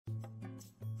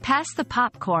Pass the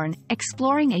popcorn,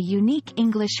 exploring a unique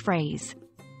English phrase.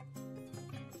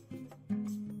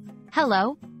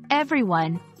 Hello,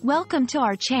 everyone. Welcome to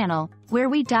our channel, where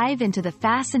we dive into the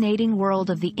fascinating world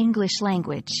of the English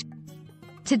language.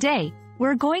 Today,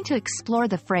 we're going to explore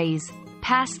the phrase,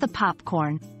 pass the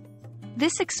popcorn.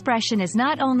 This expression is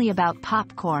not only about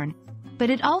popcorn, but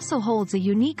it also holds a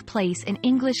unique place in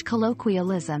English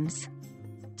colloquialisms.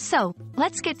 So,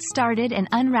 let's get started and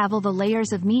unravel the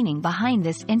layers of meaning behind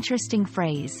this interesting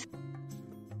phrase.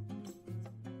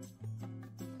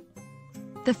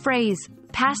 The phrase,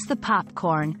 pass the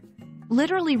popcorn,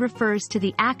 literally refers to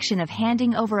the action of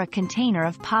handing over a container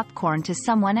of popcorn to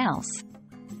someone else.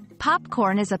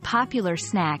 Popcorn is a popular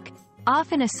snack,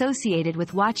 often associated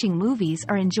with watching movies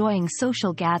or enjoying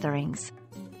social gatherings.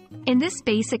 In this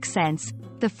basic sense,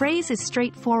 the phrase is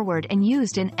straightforward and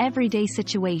used in everyday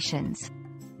situations.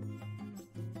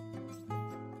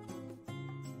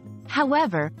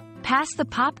 However, pass the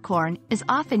popcorn is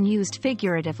often used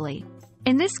figuratively.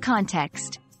 In this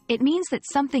context, it means that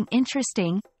something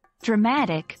interesting,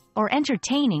 dramatic, or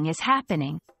entertaining is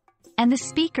happening, and the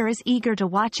speaker is eager to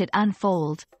watch it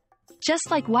unfold,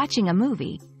 just like watching a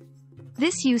movie.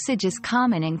 This usage is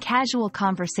common in casual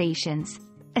conversations,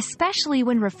 especially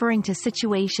when referring to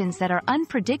situations that are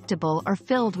unpredictable or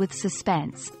filled with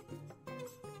suspense.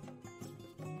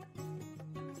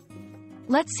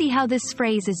 Let's see how this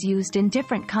phrase is used in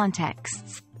different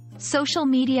contexts. Social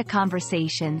media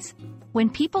conversations. When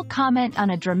people comment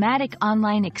on a dramatic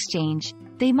online exchange,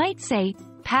 they might say,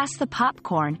 pass the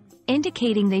popcorn,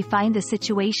 indicating they find the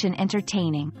situation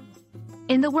entertaining.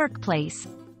 In the workplace,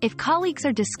 if colleagues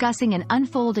are discussing an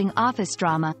unfolding office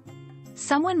drama,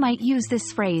 someone might use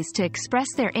this phrase to express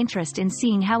their interest in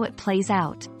seeing how it plays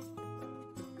out.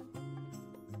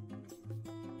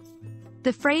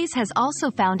 The phrase has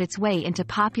also found its way into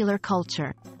popular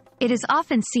culture. It is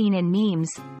often seen in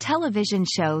memes, television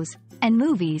shows, and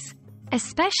movies,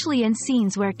 especially in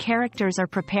scenes where characters are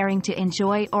preparing to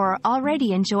enjoy or are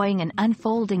already enjoying an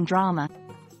unfolding drama.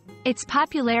 Its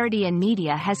popularity in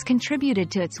media has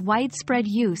contributed to its widespread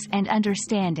use and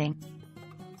understanding.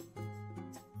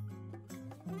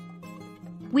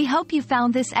 We hope you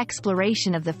found this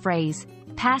exploration of the phrase,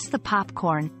 pass the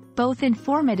popcorn, both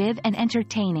informative and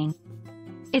entertaining.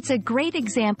 It's a great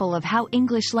example of how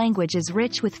English language is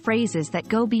rich with phrases that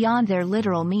go beyond their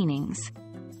literal meanings.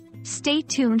 Stay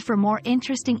tuned for more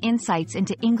interesting insights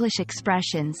into English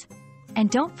expressions, and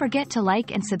don't forget to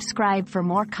like and subscribe for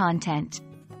more content.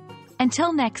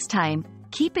 Until next time,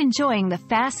 keep enjoying the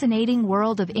fascinating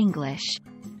world of English.